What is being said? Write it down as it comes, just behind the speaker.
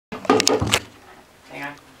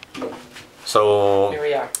So here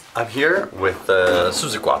we are. I'm here with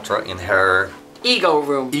Suzi Quatro in her ego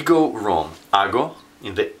room. Ego room. Ago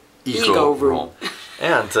in the ego room.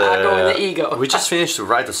 And Ago in the ego. we just finished to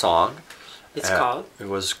write a song. It's called?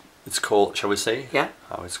 It's called, shall we say? Yeah.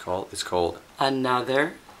 How it's called? It's called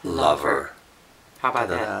Another Lover. How about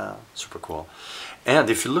that? Super cool. And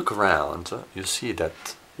if you look around, you see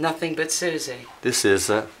that nothing but Suzi. this is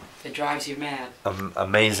it drives you mad.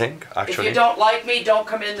 amazing, actually. If you don't like me, don't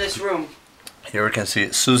come in this room. Here we can see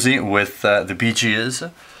Suzi with the Bee Gees,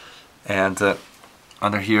 and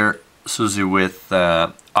under here Suzi with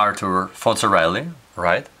Arthur Fonzarelli,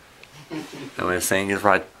 right? And we're saying it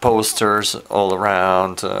right, posters all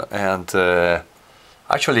around, and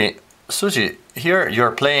actually, Suzi, here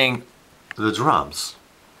you're playing the drums.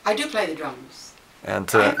 I do play the drums. And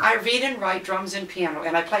I read and write drums and piano,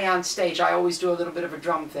 and I play on stage. I always do a little bit of a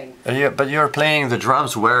drum thing. yeah, but you're playing the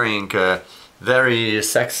drums wearing very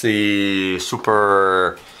sexy,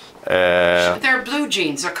 super... They're blue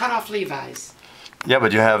jeans, they're cut off Levi's. Yeah,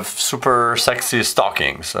 but you have super sexy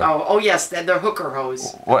stockings. Oh yes, they're hooker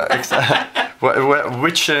hose. What,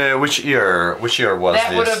 which year was that this?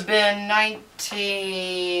 That would have been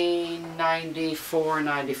 1994,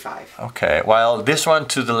 95. Okay, while this one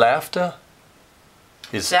to the left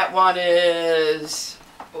is... That one is...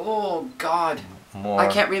 oh God, more... I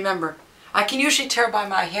can't remember. I can usually tell by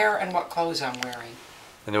my hair and what clothes I'm wearing.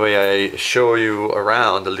 Anyway, I show you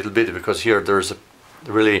around a little bit because here there's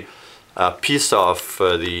really a piece of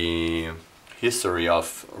the history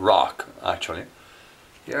of rock, actually.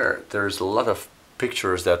 Here there's a lot of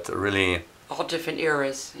pictures that really... all different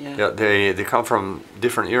eras, yeah. Yeah, they come from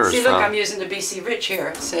different eras. See, look, I'm using the BC Rich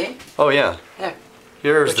here, see? Oh yeah. Yeah.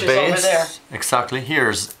 Here's the bass. Over there. Exactly,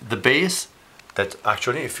 here's the bass that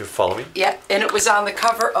actually, if you follow me. Yeah, and it was on the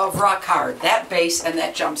cover of Rock Hard, that bass and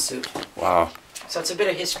that jumpsuit. Wow. So it's a bit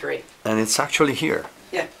of history. And it's actually here.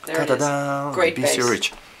 Yeah, there it is. Great bass. BC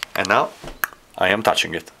Rich. And now, I am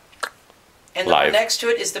touching it. And the one next to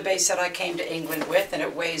it is the bass that I came to England with, and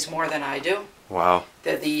it weighs more than I do. Wow.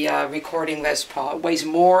 The recording Les Paul weighs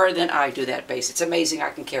more than I do, that bass. It's amazing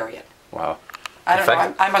I can carry it. Wow. I don't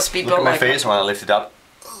know, I must be built like... Look at my face when I lift it up.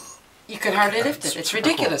 You can hardly lift it. It's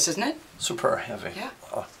ridiculous, isn't it? Super heavy. Yeah.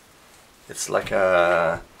 Oh. It's like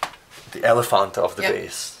the elephant of the yeah.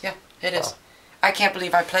 bass. Yeah, it is. Wow. I can't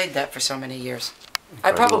believe I played that for so many years. Incredible.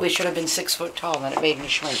 I probably should have been 6 foot tall, and it made me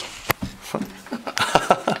shrink.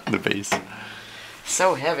 The bass.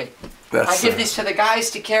 So heavy. That's, I give these to the guys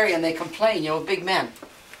to carry, and they complain, you know, big men.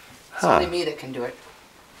 It's only me that can do it.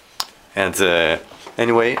 And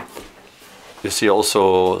anyway, you see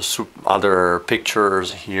also other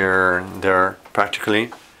pictures here and there,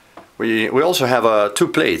 practically. We also have 2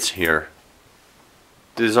 plates here.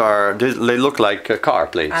 They look like car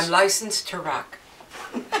plates. I'm licensed to rock.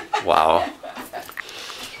 Wow.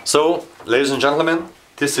 So, ladies and gentlemen,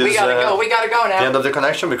 this is we gotta go now. the end of the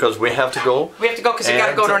connection because we have to go. We have to go because we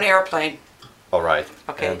gotta go to an airplane. All right.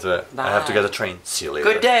 Okay. And I have to get a train. See you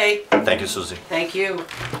later. Good day. Thank you, Suzi. Thank you.